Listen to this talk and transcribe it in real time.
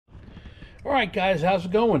All right, guys, how's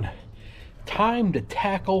it going? Time to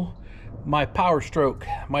tackle my Powerstroke,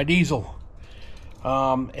 my diesel.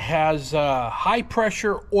 It has high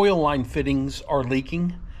pressure oil line fittings are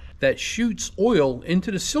leaking that shoots oil into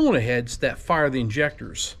the cylinder heads that fire the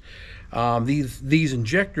injectors. These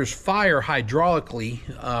injectors fire hydraulically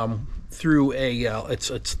through it's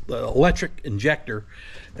an electric injector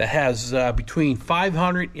that has between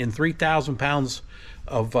 500 and 3,000 pounds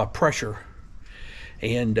of pressure.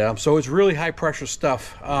 And so it's really high pressure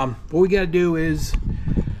stuff. What we got to do is,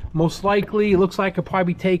 most likely, it looks like I'll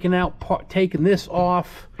probably be taking this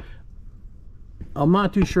off. I'm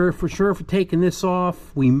not too sure for sure for taking this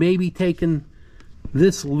off. We may be taking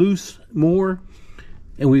this loose more.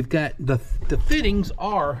 And we've got the fittings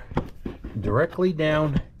are directly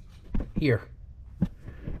down here.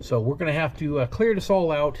 So we're going to have to clear this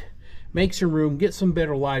all out, make some room, get some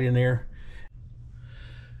better light in there.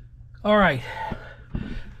 All right.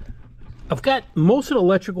 I've got most of the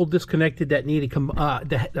electrical disconnected that need to come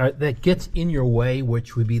that gets in your way,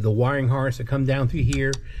 which would be the wiring harness that come down through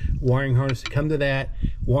here, wiring harness to come to that,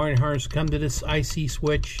 wiring harness to come to this IC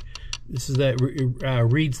switch. This is that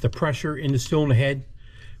reads the pressure in the cylinder head.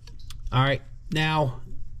 All right, now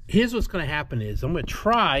here's what's going to happen is I'm going to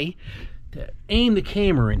try to aim the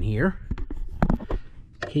camera in here.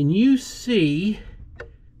 Can you see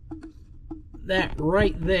that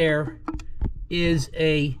right there is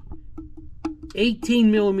a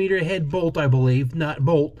 18mm head bolt, I believe, not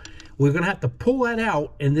bolt. We're going to have to pull that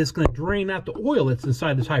out, and this is going to drain out the oil that's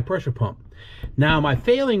inside this high pressure pump. Now, my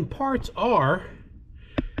failing parts are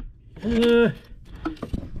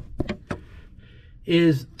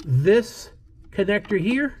is this connector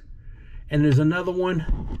here, and there's another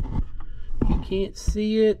one. You can't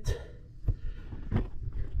see it.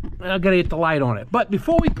 I gotta get the light on it. But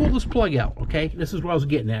before we pull this plug out, okay, this is what I was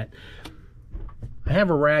getting at. I have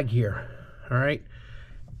a rag here. All right,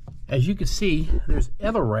 as you can see, there's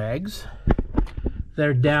other rags that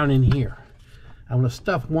are down in here. I'm going to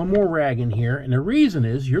stuff one more rag in here, and the reason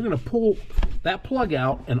is you're going to pull that plug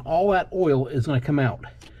out and all that oil is going to come out.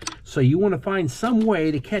 So you want to find some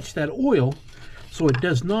way to catch that oil so it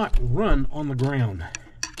does not run on the ground.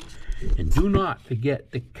 And do not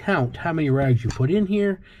forget to count how many rags you put in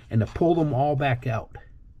here and to pull them all back out.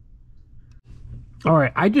 All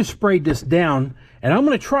right, I just sprayed this down, and I'm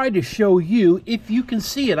going to try to show you if you can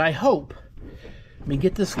see it, I hope. Let me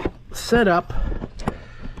get this set up.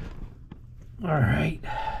 All right.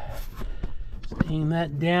 Aim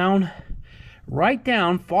that down. Right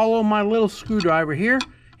down, follow my little screwdriver here,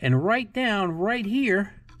 and right down, right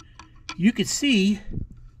here, you can see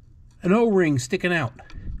an O-ring sticking out.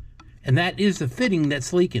 And that is the fitting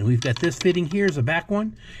that's leaking. We've got this fitting here is a back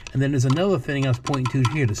one, and then there's another fitting I was pointing to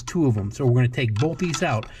here. There's two of them. So we're going to take both these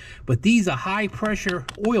out. But these are high pressure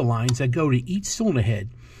oil lines that go to each cylinder head.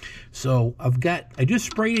 So I just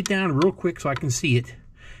sprayed it down real quick so I can see it.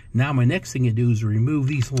 Now my next thing to do is remove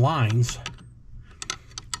these lines.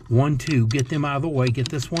 1, 2, get them out of the way. Get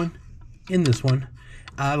this one and this one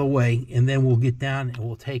out of the way. And then we'll get down and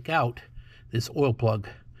we'll take out this oil plug.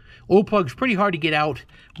 Oil plug's pretty hard to get out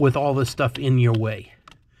with all this stuff in your way.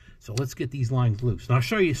 So let's get these lines loose. And I'll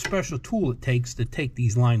show you a special tool it takes to take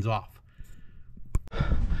these lines off.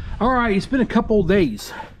 All right, it's been a couple of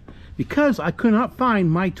days because I could not find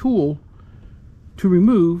my tool to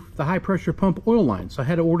remove the high pressure pump oil lines. So I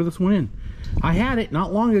had to order this one in. I had it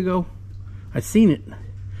not long ago. I've seen it.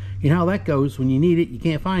 You know how that goes. When you need it, you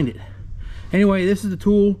can't find it. Anyway, this is the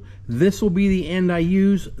tool. This will be the end I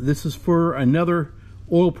use. This is for another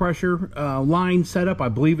oil pressure line setup. I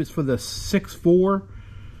believe it's for the 6.4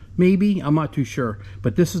 maybe, I'm not too sure,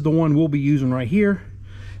 but this is the one we'll be using right here.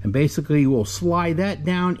 And basically we'll slide that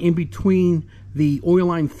down in between the oil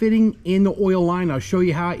line fitting in the oil line. I'll show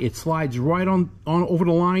you how it slides right on over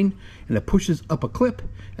the line, and it pushes up a clip,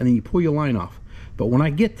 and then you pull your line off. But when I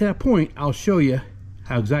get to that point, I'll show you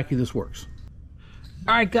how exactly this works.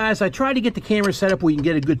 All right, guys, I tried to get the camera set up where you can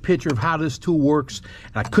get a good picture of how this tool works,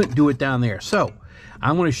 and I couldn't do it down there. So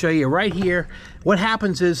I'm going to show you right here. What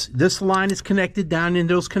happens is this line is connected down in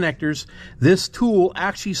those connectors. This tool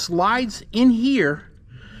actually slides in here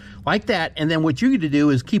like that, and then what you're going to do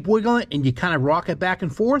is keep wiggling it, and you kind of rock it back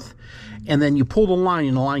and forth, and then you pull the line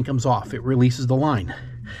and the line comes off. It releases the line.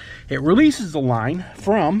 It releases the line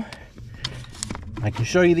from, I can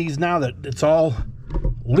show you these now that it's all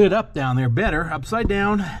lit up down there better, upside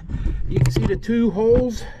down. You can see the two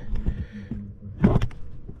holes.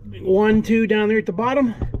 1, 2 down there at the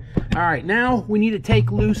bottom. All right, now we need to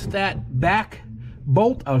take loose that back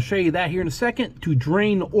bolt. I'll show you that here in a second to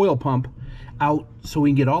drain the oil pump out so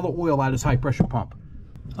we can get all the oil out of this high pressure pump.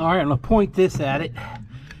 All right, I'm gonna point this at it.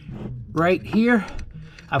 right here.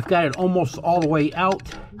 I've got it almost all the way out.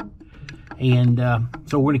 And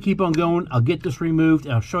so we're going to keep on going. I'll get this removed,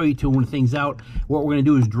 and I'll show you two when the thing's out. What we're going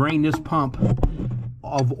to do is drain this pump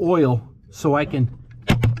of oil so I can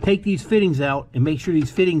take these fittings out and make sure these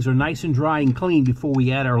fittings are nice and dry and clean before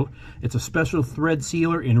we add our, it's a special thread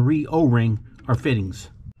sealer, and re-O-ring our fittings.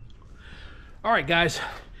 All right, guys,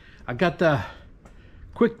 I got the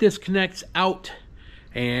quick disconnects out,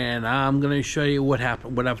 and I'm going to show you what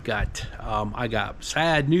happened, what I've got. I got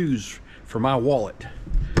sad news for my wallet.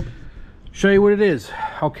 Show you what it is.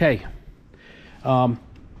 Okay,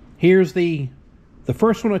 here's the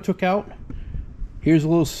first one I took out. Here's the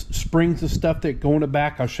little springs and stuff that go in the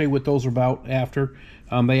back. I'll show you what those are about after.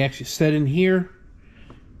 They actually set in here.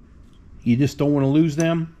 You just don't want to lose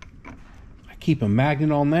them. I keep a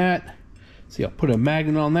magnet on that. See, I'll put a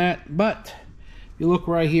magnet on that. But if you look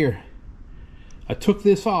right here, I took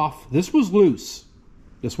this off. This was loose.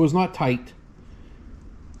 This was not tight.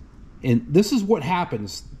 And this is what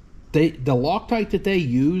happens. The Loctite that they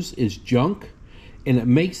use is junk, and it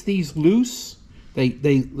makes these loose.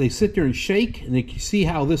 They sit there and shake, and you can see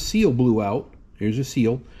how this seal blew out. Here's a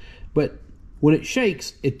seal. But when it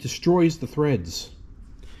shakes, it destroys the threads.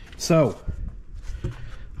 So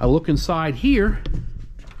I look inside here.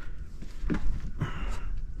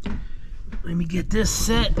 Let me get this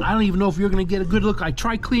set. I don't even know if you're going to get a good look. I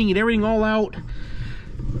tried cleaning everything all out.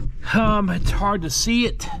 It's hard to see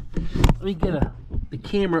it. Let me get the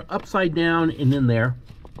camera upside down and in there.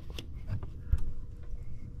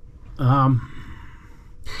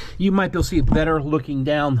 You might be able to see it better looking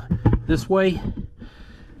down this way.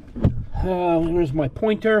 Here's my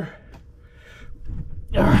pointer.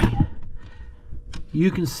 All right.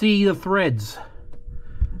 You can see the threads.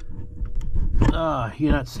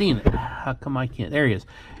 You're not seeing it. How come I can't? There he is.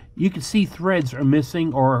 You can see threads are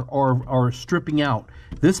missing or stripping out.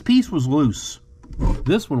 This piece was loose.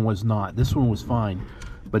 This one was not. This one was fine.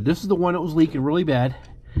 But this is the one that was leaking really bad,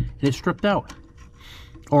 and it stripped out.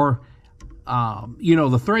 Or you know,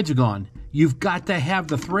 the threads are gone. You've got to have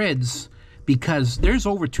the threads, because there's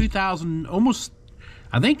over 2,000, almost,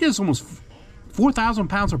 I think there's almost 4,000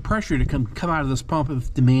 pounds of pressure to come out of this pump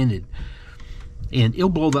if demanded. And it'll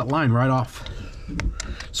blow that line right off.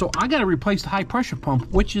 So I got to replace the high pressure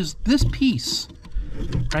pump, which is this piece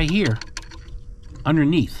right here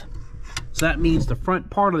underneath. So that means the front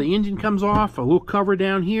part of the engine comes off, a little cover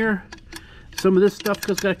down here. Some of this stuff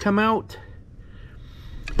has got to come out.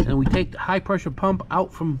 And we take the high pressure pump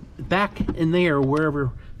out from back in there,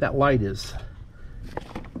 wherever that light is.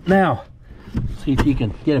 Now, see if you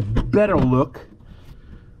can get a better look.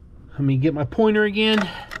 Let me get my pointer again.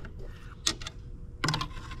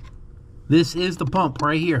 This is the pump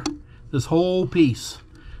right here. This whole piece.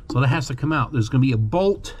 So that has to come out. There's going to be a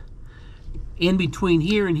bolt in between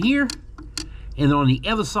here and here. And on the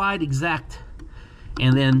other side, exact.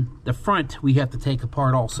 And then the front we have to take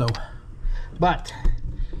apart also. But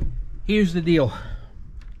here's the deal.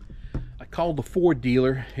 I called the Ford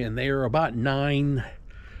dealer, and they're about probably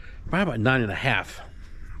about 9.5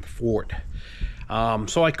 Ford.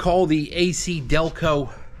 So I called the AC Delco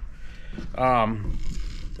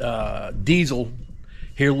diesel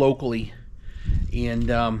here locally,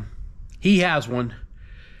 and he has one,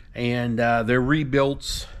 and they're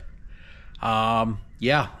rebuilts.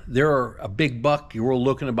 Yeah, they're a big buck. You're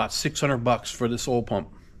looking at about $600 for this oil pump,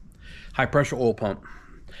 high pressure oil pump.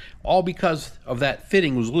 All because of that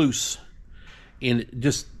fitting was loose, and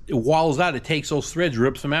it walls out. It takes those threads,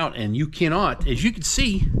 rips them out, and you cannot, as you can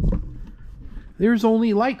see, there's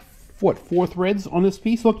only like, what, 4 threads on this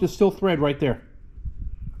piece? Look, there's still thread right there.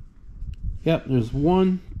 Yep, there's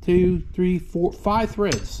 1, 2, 3, 4, 5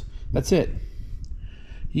 threads. That's it.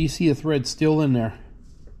 You see the thread still in there.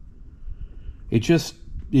 It just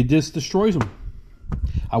destroys them.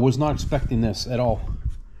 I was not expecting this at all.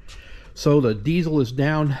 So the diesel is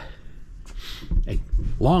down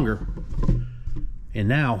longer, and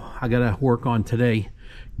now I gotta work on today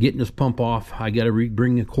getting this pump off. I gotta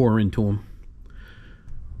bring the core into them.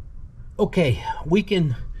 Okay, we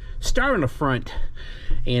can start on the front,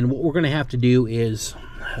 and what we're gonna have to do is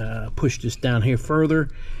push this down here further.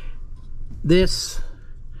 This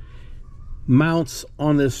mounts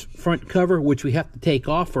on this front cover, which we have to take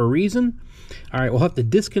off for a reason. All right, we'll have to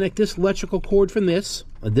disconnect this electrical cord from this.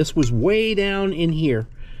 This was way down in here,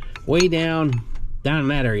 way down in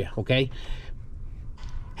that area, okay?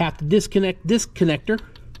 Have to disconnect this connector,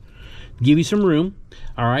 give you some room.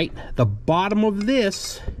 All right, the bottom of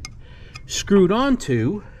this screwed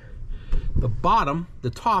onto the bottom, the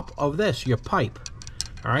top of this, your pipe.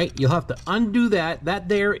 All right, you'll have to undo that. That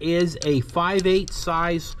there is a 5/8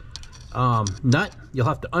 size nut. You'll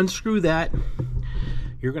have to unscrew that.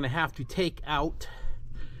 You're going to have to take out,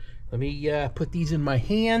 let me put these in my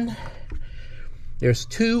hand. There's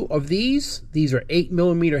 2 of these. These are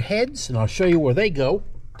 8mm heads, and I'll show you where they go.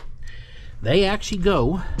 They actually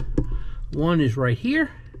go, one is right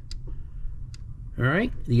here. All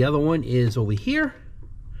right, the other one is over here.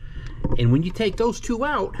 And when you take those 2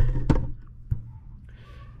 out,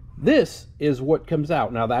 this is what comes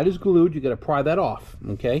out. Now that is glued, you got to pry that off,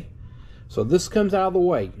 okay? So this comes out of the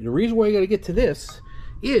way. The reason why you got to get to this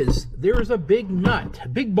is there is a big nut, a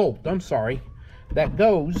big bolt, I'm sorry, that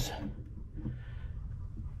goes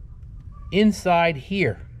inside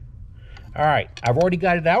here. All right, I've already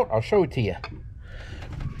got it out. I'll show it to you.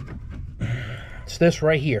 It's this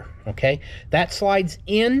right here, okay? That slides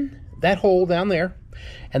in that hole down there,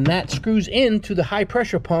 and that screws into the high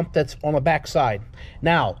pressure pump that's on the back side.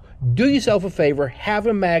 Now, do yourself a favor, have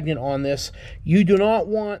a magnet on this. You do not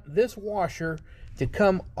want this washer to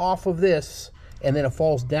come off of this and then it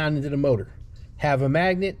falls down into the motor. Have a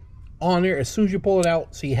magnet on there as soon as you pull it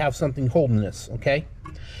out so you have something holding this, okay?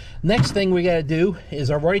 Next thing we got to do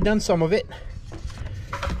is, I've already done some of it,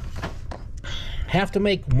 have to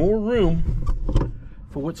make more room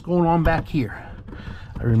for what's going on back here.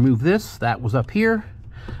 I removed this, that was up here.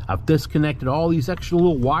 I've disconnected all these extra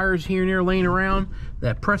little wires here and there laying around.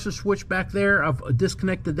 That pressure switch back there, I've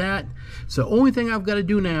disconnected that. So the only thing I've got to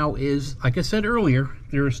do now is, like I said earlier,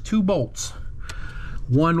 there's 2 bolts.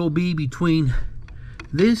 One will be between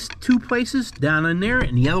these 2 places down in there,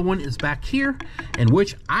 and the other one is back here, and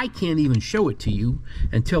which I can't even show it to you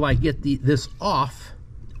until I get this off,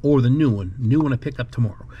 or the new one I pick up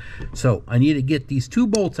tomorrow. So I need to get these 2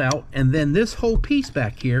 bolts out, and then this whole piece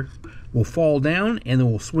back here will fall down, and then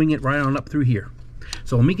we'll swing it right on up through here.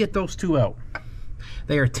 So let me get those 2 out.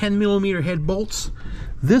 They are 10mm head bolts.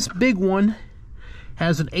 This big one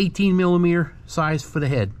has an 18mm size for the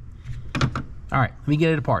head. All right, let me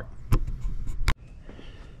get it apart.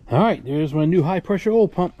 All right, there's my new high pressure oil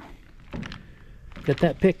pump. Got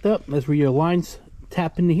that picked up. That's where your lines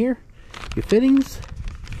tap into here. Your fittings.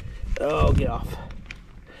 Oh, get off.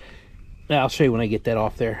 I'll show you when I get that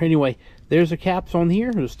off there. Anyway, there's the caps on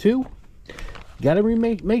here. There's 2. Got to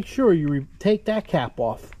make sure you take that cap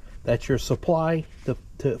off. That's your supply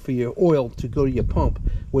for your oil to go to your pump,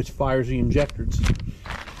 which fires the injectors.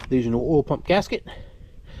 There's your new oil pump gasket,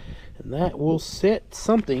 and that will sit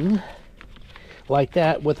something like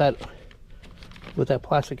that with that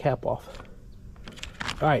plastic cap off.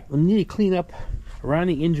 All right, we need to clean up around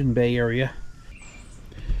the engine bay area.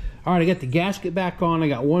 All right, I got the gasket back on. I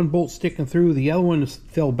got 1 bolt sticking through. The other one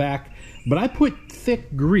fell back, but I put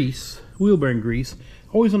thick grease, wheel bearing grease,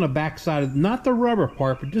 always on the back side of, not the rubber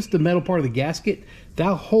part, but just the metal part of the gasket.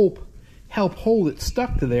 That'll help hold it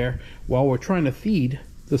stuck to there while we're trying to feed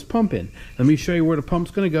this pump in. Let me show you where the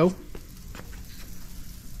pump's going to go.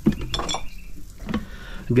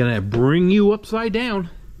 I'm going to bring you upside down.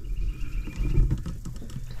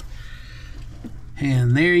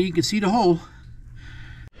 And there you can see the hole.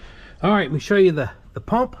 All right, let me show you the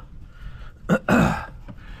pump.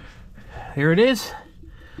 Here it is.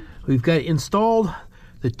 We've got it installed.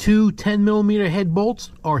 The 2 10mm head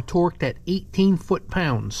bolts are torqued at 18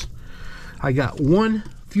 foot-pounds. I got 1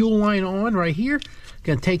 fuel line on right here.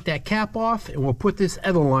 Gonna take that cap off, and we'll put this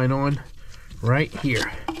other line on right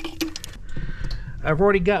here. I've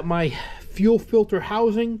already got my fuel filter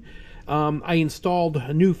housing. I installed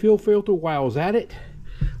a new fuel filter while I was at it.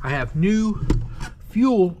 I have new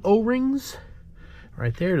fuel O-rings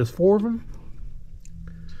right there. There's 4 of them.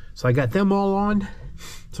 So I got them all on.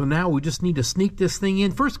 So now we just need to sneak this thing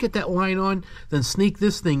in. First get that line on, then sneak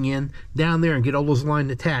this thing in down there and get all those lines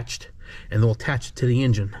attached, and they'll attach it to the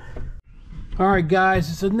engine. All right, guys,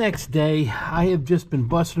 it's the next day. I have just been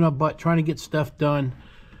busting my butt trying to get stuff done.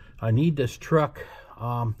 I need this truck.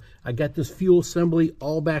 I got this fuel assembly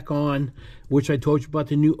all back on, which I told you about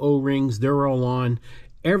the new O-rings. They're all on.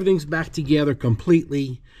 Everything's back together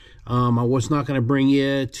completely. I was not going to bring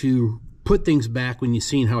you to put things back when you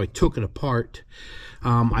seen how I took it apart.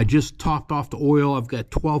 I just topped off the oil. I've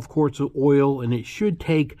got 12 quarts of oil, and it should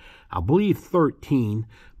take, I believe, 13,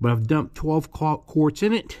 but I've dumped 12 quarts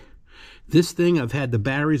in it. This thing, I've had the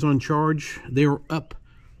batteries on charge. They're up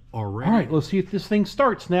already. All right, let's see if this thing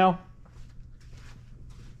starts now.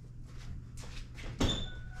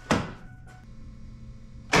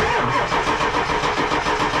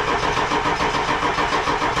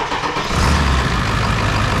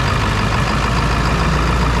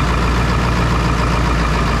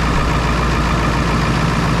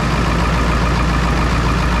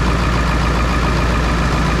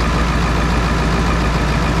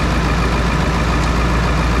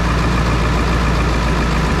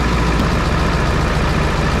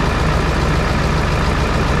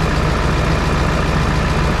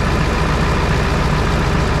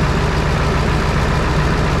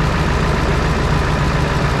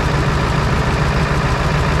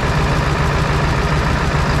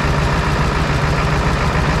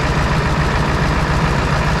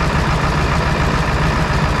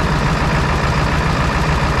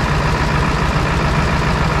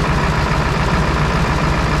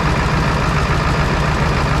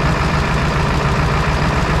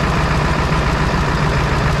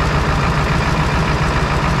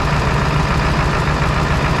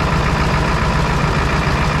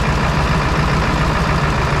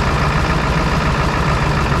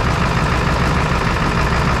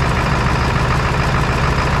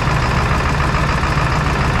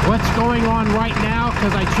 going on right now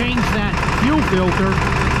because I changed that fuel filter.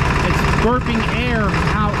 It's burping air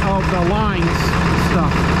out of the lines and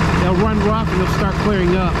stuff. They'll run rough and they'll start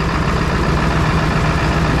clearing up.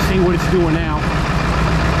 See what it's doing now.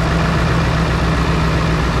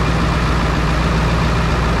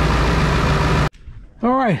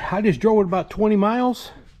 All right, I just drove it about 20 miles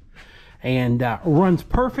and runs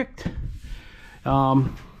perfect. No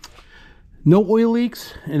oil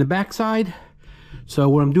leaks in the backside. So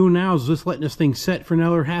what I'm doing now is just letting this thing set for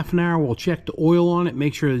another half an hour. We'll check the oil on it,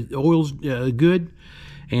 make sure the oil's good,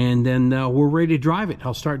 and then we're ready to drive it.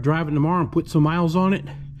 I'll start driving tomorrow and put some miles on it,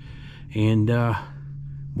 and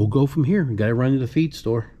we'll go from here. Got to run to the feed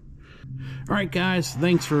store. All right, guys,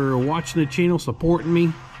 thanks for watching the channel, supporting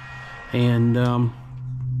me, and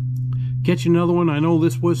catch another one. I know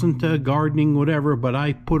this wasn't gardening, whatever, but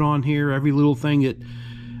I put on here every little thing that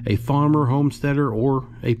a farmer, homesteader, or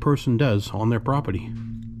a person does on their property.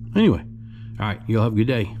 Anyway, all right, you'll have a good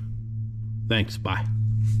day. Thanks, bye.